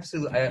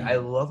absolutely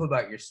love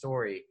about your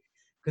story,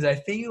 because I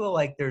feel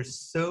like there's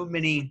so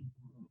many.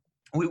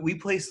 We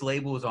place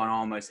labels on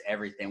almost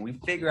everything. We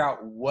figure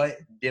out what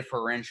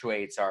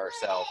differentiates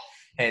ourselves.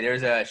 Hey,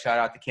 there's a shout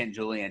out to Kent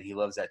Julian. He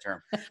loves that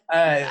term.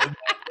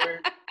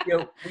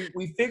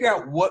 We figure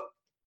out what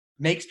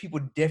makes people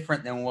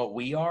different than what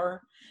we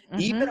are,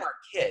 even our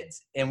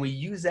kids. And we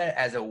use that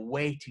as a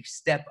way to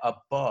step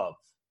above.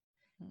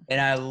 And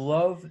I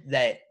love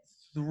that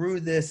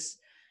through this,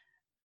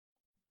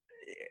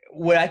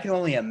 what I can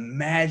only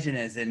imagine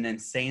is an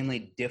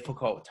insanely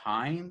difficult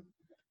time,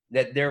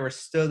 that there was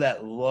still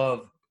that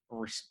love,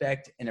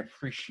 respect, and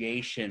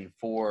appreciation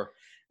for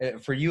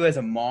you as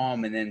a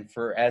mom, and then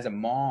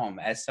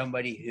as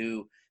somebody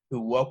who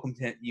welcomed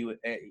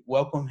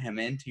him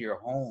into your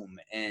home,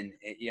 and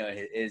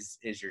is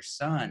your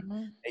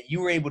son. That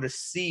you were able to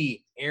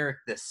see Eric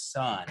the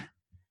son,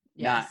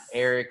 not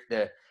Eric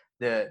the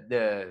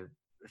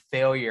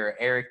failure,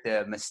 Eric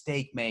the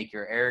mistake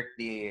maker, Eric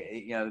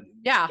the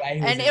guy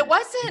who's and it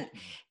wasn't.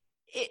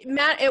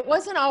 Matt, it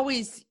wasn't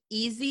always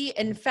easy.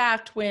 In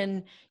fact,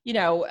 when,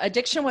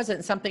 addiction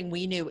wasn't something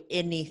we knew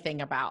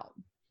anything about,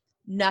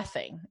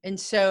 nothing. And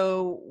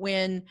so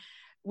when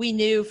we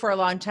knew for a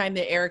long time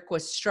that Eric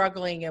was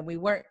struggling, and we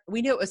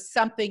knew it was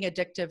something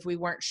addictive, we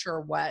weren't sure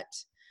what.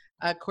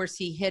 Of course,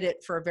 he hid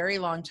it for a very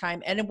long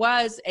time. And it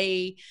was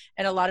and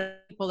a lot of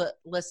people that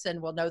listen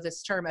will know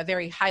this term, a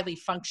very highly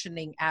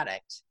functioning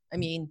addict. I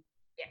mean,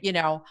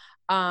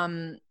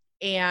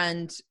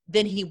 and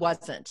then he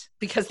wasn't,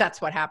 because that's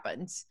what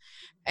happens.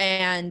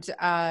 And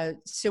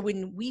so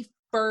when we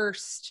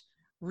first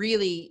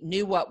really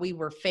knew what we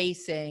were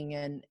facing,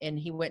 and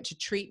he went to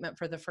treatment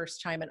for the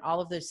first time and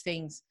all of those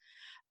things,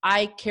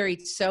 I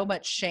carried so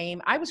much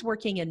shame. I was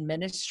working in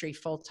ministry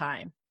full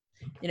time.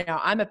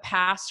 I'm a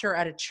pastor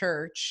at a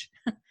church.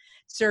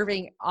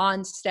 serving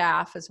on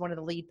staff as one of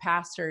the lead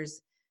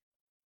pastors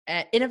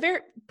in a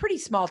pretty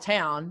small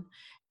town.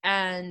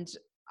 And,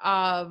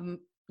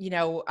 you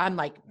know, I'm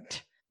like,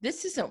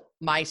 this isn't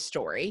my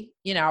story.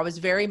 You know, I was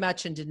very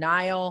much in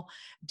denial.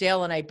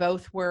 Dale and I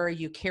both were.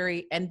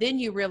 And then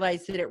you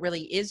realize that it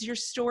really is your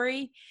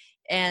story.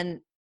 And,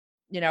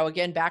 you know,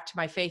 again, back to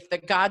my faith,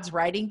 that God's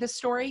writing the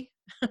story.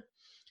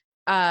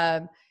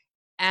 And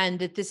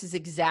that this is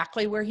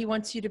exactly where he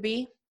wants you to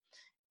be.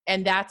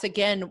 And that's,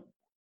 again,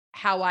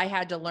 how I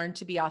had to learn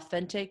to be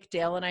authentic.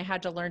 Dale and I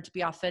had to learn to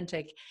be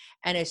authentic.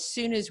 And as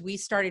soon as we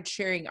started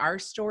sharing our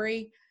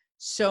story,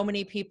 so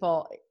many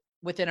people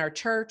within our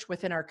church,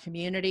 within our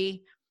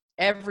community,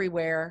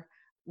 everywhere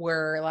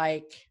were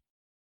like,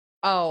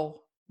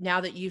 oh,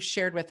 now that you've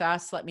shared with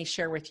us, let me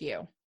share with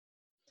you.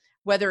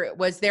 Whether it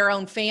was their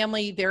own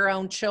family, their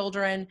own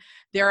children,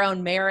 their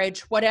own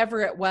marriage,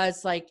 whatever it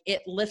was, like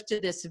it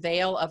lifted this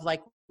veil of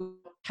like,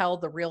 tell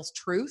the real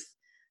truth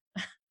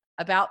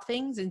about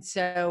things. And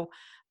so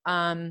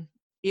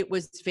it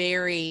was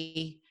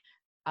very,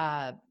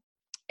 and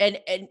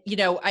you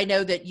know, I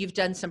know that you've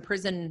done some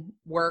prison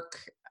work,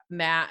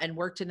 Matt, and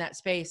worked in that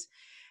space.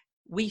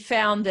 We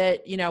found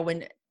that, you know,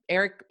 when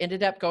Eric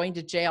ended up going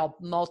to jail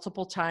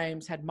multiple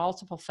times, had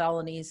multiple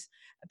felonies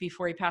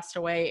before he passed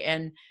away,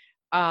 and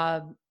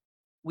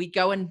we'd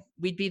go and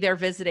we'd be there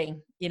visiting,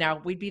 you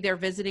know, we'd be there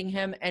visiting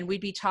him, and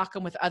we'd be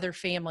talking with other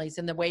families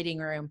in the waiting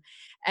room.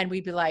 And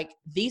we'd be like,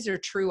 these are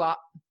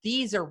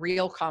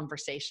real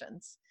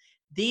conversations.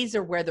 These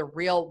are where the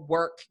real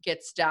work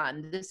gets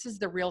done. This is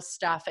the real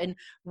stuff. And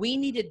we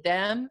needed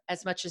them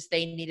as much as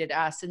they needed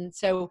us. And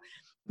so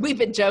we've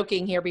been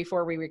joking here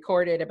before we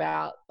recorded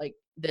about like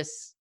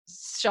this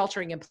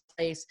sheltering in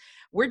place.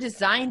 We're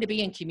designed to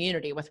be in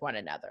community with one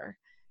another,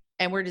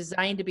 and we're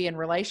designed to be in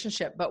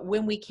relationship. But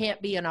when we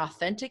can't be an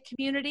authentic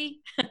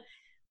community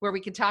where we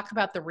can talk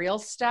about the real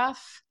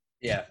stuff.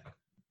 Yeah.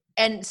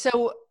 And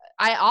so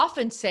I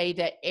often say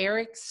that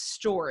Eric's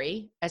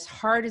story, as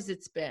hard as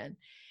it's been,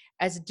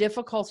 as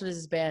difficult as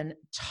it's been,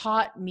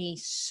 taught me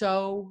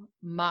so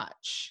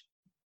much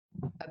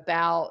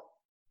about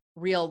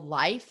real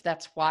life.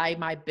 That's why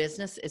my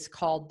business is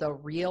called The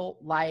Real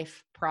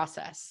Life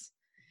Process,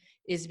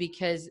 is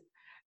because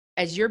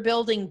as you're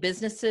building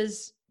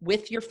businesses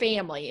with your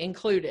family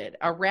included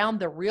around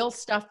the real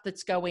stuff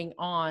that's going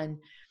on,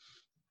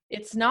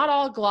 it's not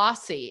all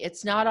glossy.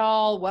 It's not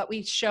all what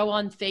we show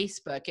on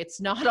Facebook. It's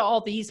not all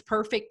these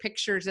perfect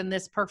pictures and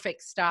this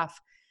perfect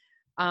stuff.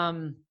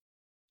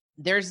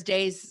 There's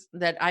days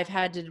that I've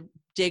had to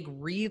dig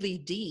really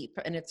deep,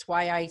 and it's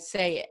why I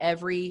say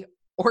every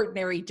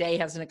ordinary day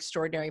has an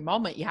extraordinary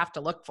moment. You have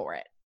to look for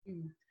it.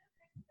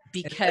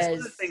 Because that's one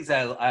of the things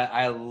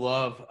I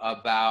love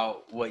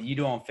about what you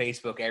do on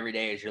Facebook every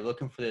day is you're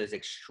looking for those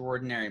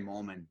extraordinary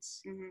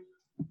moments.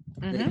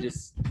 Mm-hmm. They're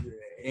just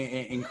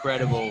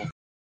incredible.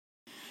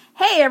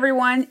 Hey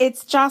everyone,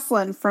 it's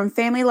Jocelyn from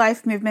Family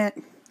Life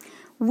Movement.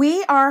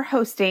 We are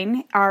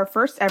hosting our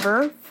first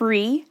ever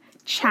free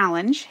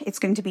challenge. It's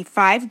going to be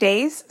 5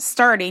 days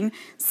starting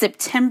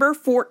September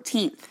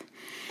 14th.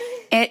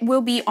 It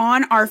will be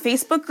on our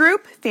Facebook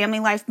group, Family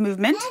Life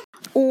Movement,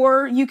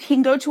 or you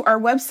can go to our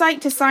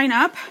website to sign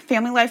up,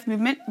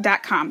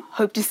 familylifemovement.com.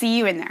 Hope to see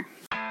you in there.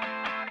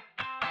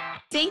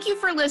 Thank you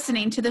for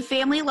listening to the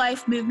Family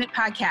Life Movement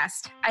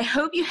podcast. I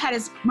hope you had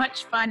as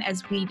much fun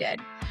as we did.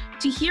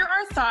 To hear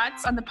our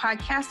thoughts on the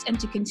podcast and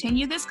to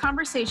continue this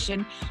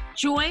conversation,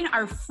 join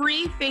our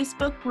free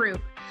Facebook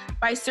group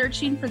by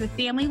searching for the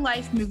Family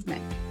Life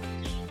Movement.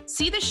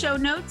 See the show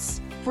notes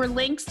for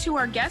links to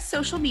our guest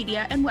social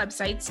media and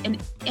websites,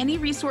 and any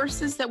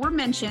resources that were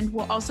mentioned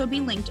will also be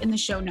linked in the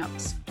show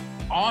notes.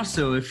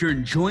 Also, if you're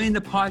enjoying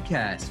the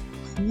podcast,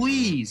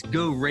 please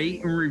go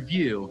rate and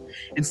review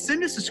and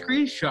send us a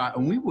screenshot,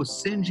 and we will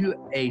send you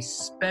a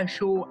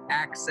special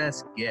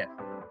access gift.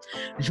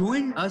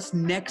 Join us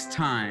next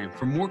time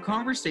for more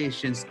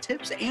conversations,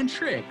 tips, and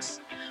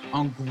tricks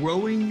on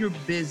growing your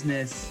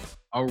business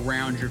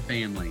around your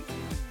family.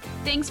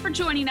 Thanks for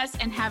joining us,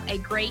 and have a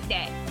great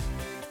day.